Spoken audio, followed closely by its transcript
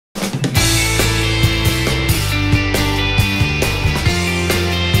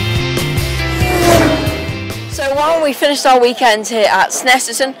everyone, we finished our weekend here at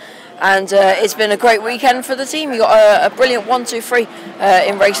Snetterton, and it's been a great weekend for the team. You got a brilliant 1, 2, 3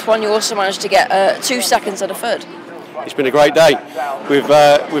 in race 1. You also managed to get 2 seconds and a third. It's been a great day.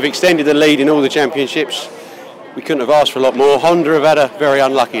 We've extended the lead in all the championships. We couldn't have asked for a lot more. Honda have had a very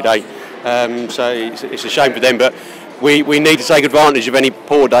unlucky day, so it's a shame for them, but we need to take advantage of any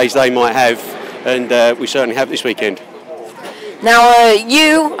poor days they might have, and we certainly have this weekend. Now,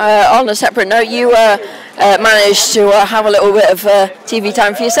 you, on a separate note, you managed to have a little bit of TV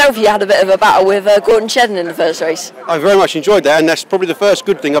time for yourself. You had a bit of a battle with Gordon Sheddon in the first race. I very much enjoyed that, and that's probably the first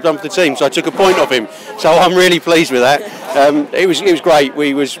good thing I've done for the team, so I took a point off him. So I'm really pleased with that. It was great.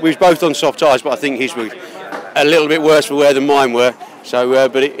 We was both on soft tyres, but I think his were a little bit worse for wear than mine were. So,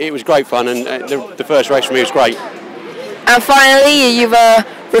 but it was great fun, and the first race for me was great. And finally, you've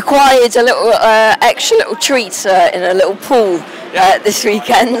required a little extra little treat in a little pool this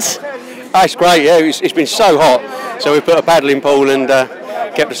weekend. That's great, yeah, it's been so hot, so we put a paddling pool and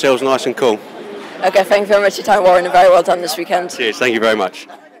kept ourselves nice and cool. Okay, thank you very much for your time, Warren, and very well done this weekend. Cheers, thank you very much.